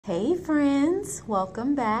Hey friends,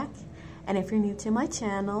 welcome back. And if you're new to my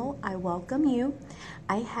channel, I welcome you.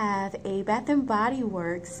 I have a Bath & Body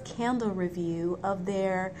Works candle review of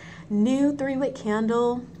their new 3-wick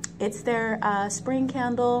candle. It's their spring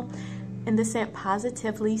candle in the scent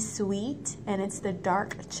Positively Sweet, and it's the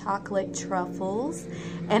dark chocolate truffles.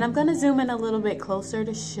 And I'm gonna zoom in a little bit closer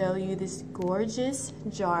to show you this gorgeous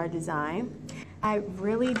jar design. I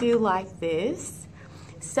really do like this.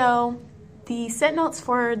 So the scent notes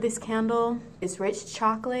for this candle is rich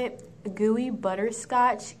chocolate, gooey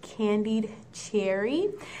butterscotch, candied cherry.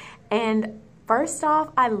 And first off,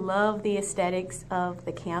 I love the aesthetics of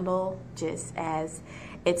the candle just as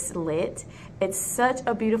it's lit. It's such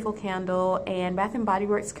a beautiful candle, and Bath & Body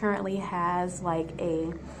Works currently has like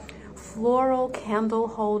a floral candle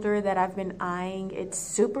holder that I've been eyeing. It's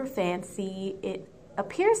super fancy. It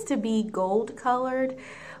appears to be gold colored,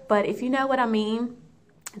 but if you know what I mean,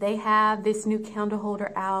 they have this new candle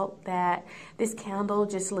holder out that this candle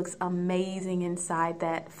just looks amazing inside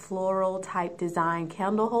that floral type design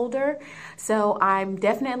candle holder. So I'm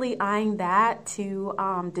definitely eyeing that to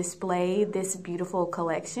display this beautiful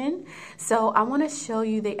collection. So I want to show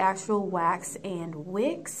you the actual wax and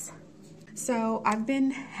wicks. So I've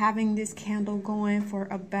been having this candle going for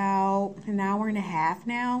about an hour and a half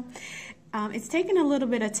now. It's taken a little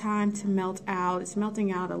bit of time to melt out. It's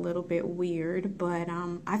melting out a little bit weird, but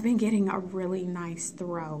I've been getting a really nice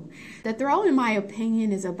throw. The throw, in my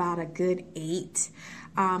opinion, is about a good 8.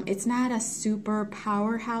 It's not a super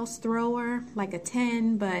powerhouse thrower like a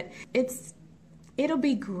 10, but it'll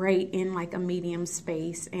be great in like a medium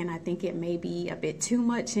space, and I think it may be a bit too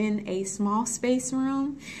much in a small space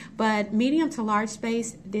room, but medium to large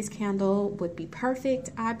space, this candle would be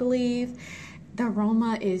perfect, I believe. The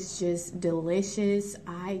aroma is just delicious.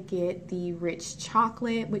 I get the rich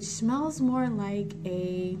chocolate, which smells more like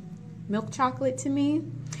a milk chocolate to me.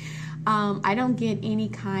 I don't get any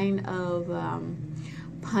kind of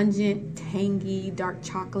pungent, tangy, dark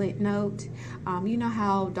chocolate note. You know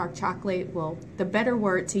how dark chocolate, well, the better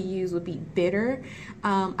word to use would be bitter.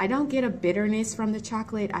 I don't get a bitterness from the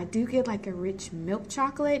chocolate. I do get like a rich milk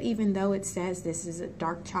chocolate, even though it says this is a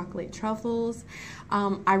dark chocolate truffles.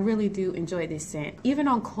 I really do enjoy this scent. Even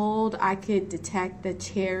on cold, I could detect the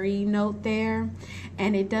cherry note there,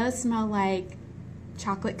 and it does smell like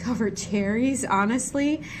chocolate covered cherries,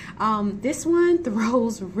 honestly. This one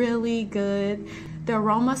throws really good. The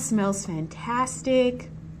aroma smells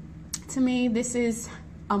fantastic. To me, this is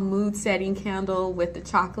a mood setting candle with the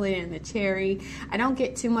chocolate and the cherry. I don't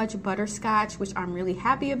get too much butterscotch, which I'm really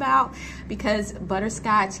happy about, because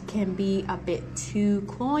butterscotch can be a bit too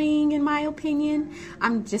cloying in my opinion.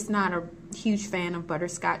 I'm just not a huge fan of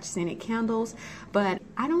butterscotch scented candles, but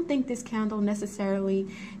I don't think this candle necessarily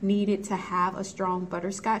needed to have a strong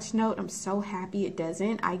butterscotch note. I'm so happy it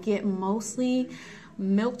doesn't. I get mostly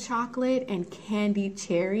milk chocolate and candied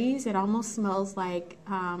cherries. It almost smells like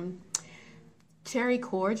cherry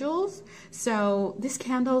cordials. So this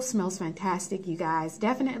candle smells fantastic, you guys.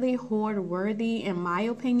 Definitely hoard worthy in my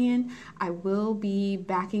opinion. I will be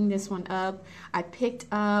backing this one up. I picked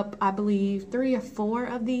up, I believe, 3 or 4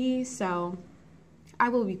 of these, so I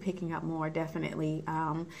will be picking up more, definitely.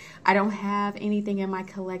 I don't have anything in my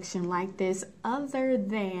collection like this other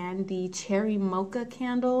than the cherry mocha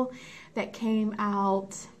candle that came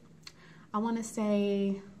out, I want to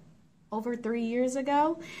say, over 3 years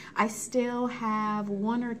ago. I still have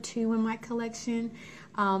 1 or 2 in my collection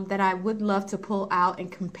that I would love to pull out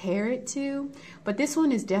and compare it to, but this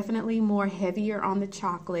one is definitely more heavier on the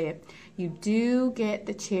chocolate. You do get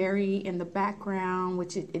the cherry in the background,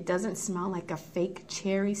 which it doesn't smell like a fake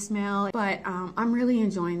cherry smell, but I'm really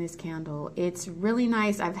enjoying this candle. It's really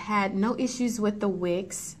nice. I've had no issues with the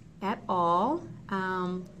wicks at all.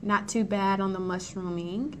 Not too bad on the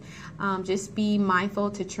mushrooming. Just be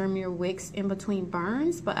mindful to trim your wicks in between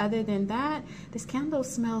burns, but other than that, this candle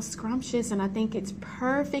smells scrumptious, and I think it's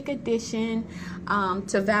perfect addition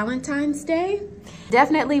to Valentine's Day.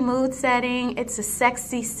 Definitely mood setting. It's a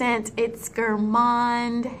sexy scent. It's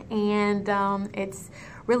gourmand, and it's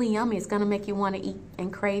really yummy. It's gonna make you want to eat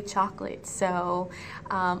and crave chocolate. So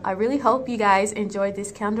I really hope you guys enjoyed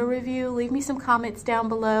this candle review. Leave me some comments down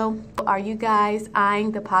below. Are you guys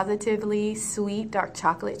eyeing the Positively Sweet Dark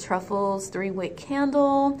Chocolate Truffles 3-wick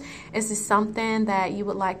candle? Is this something that you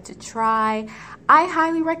would like to try? I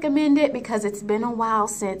highly recommend it because it's been a while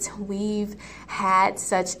since we've had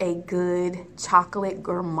such a good chocolate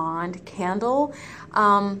gourmand candle.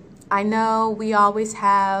 I know we always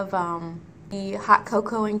have the hot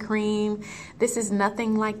cocoa and cream. This is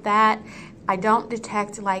nothing like that. I don't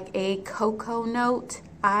detect like a cocoa note.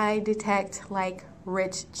 I detect like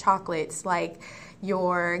rich chocolates, like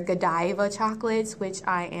your Godiva chocolates, which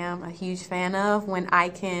I am a huge fan of when I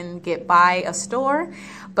can get by a store.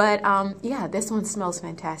 But yeah, this one smells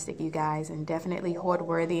fantastic, you guys, and definitely hoard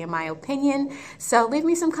worthy in my opinion. So leave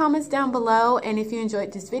me some comments down below, and if you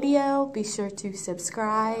enjoyed this video, be sure to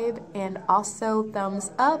subscribe and also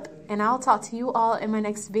thumbs up, and I'll talk to you all in my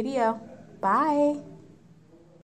next video. Bye.